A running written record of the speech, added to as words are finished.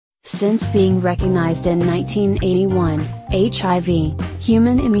since being recognized in 1981, HIV,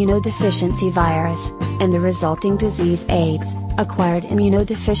 human immunodeficiency virus, and the resulting disease AIDS, acquired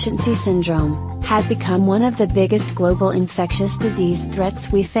immunodeficiency syndrome, had become one of the biggest global infectious disease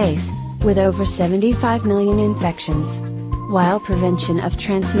threats we face, with over 75 million infections. While prevention of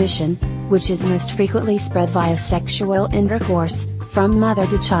transmission, which is most frequently spread via sexual intercourse, from mother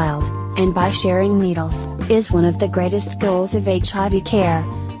to child, and by sharing needles, is one of the greatest goals of HIV care.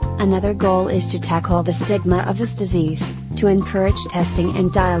 Another goal is to tackle the stigma of this disease, to encourage testing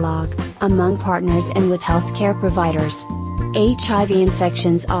and dialogue, among partners and with healthcare providers. HIV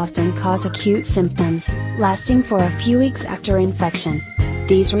infections often cause acute symptoms, lasting for a few weeks after infection.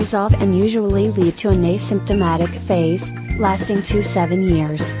 These resolve and usually lead to an asymptomatic phase, lasting to 7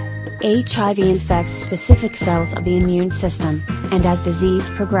 years. HIV infects specific cells of the immune system, and as disease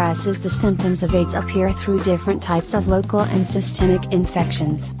progresses, the symptoms of AIDS appear through different types of local and systemic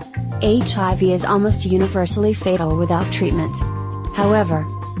infections. HIV is almost universally fatal without treatment. However,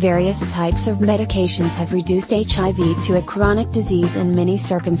 various types of medications have reduced HIV to a chronic disease in many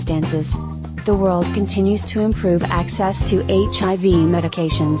circumstances. The world continues to improve access to HIV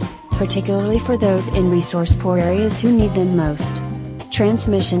medications, particularly for those in resource-poor areas who need them most.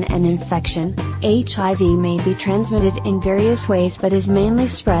 Transmission and infection. HIV may be transmitted in various ways but is mainly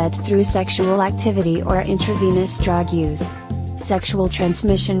spread through sexual activity or intravenous drug use. Sexual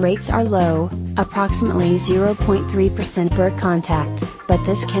transmission rates are low, approximately 0.3% per contact, but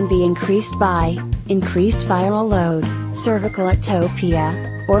this can be increased by increased viral load, cervical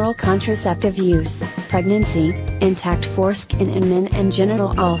ectopia, oral contraceptive use, pregnancy, intact foreskin in men, and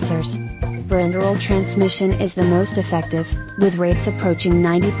genital ulcers. Parenteral transmission is the most effective, with rates approaching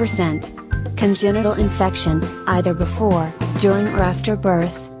 90%. Congenital infection, either before, during or after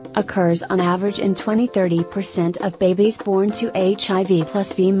birth, occurs on average in 20–30% of babies born to HIV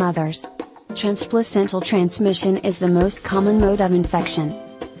plus B mothers. Transplacental transmission is the most common mode of infection.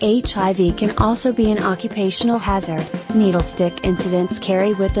 HIV can also be an occupational hazard. Needle stick incidents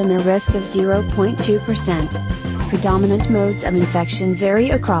carry with them a risk of 0.2%. Predominant modes of infection vary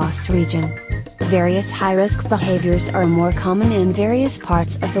across region. Various high-risk behaviors are more common in various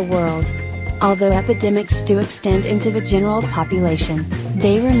parts of the world. Although epidemics do extend into the general population,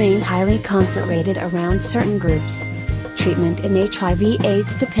 they remain highly concentrated around certain groups. Treatment in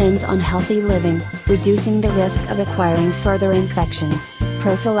HIV/AIDS depends on healthy living, reducing the risk of acquiring further infections,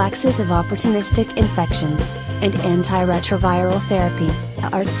 prophylaxis of opportunistic infections, and antiretroviral therapy,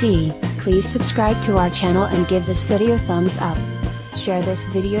 ART. Please subscribe to our channel and give this video thumbs up. Share this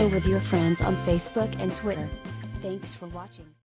video with your friends on Facebook and Twitter. Thanks for watching.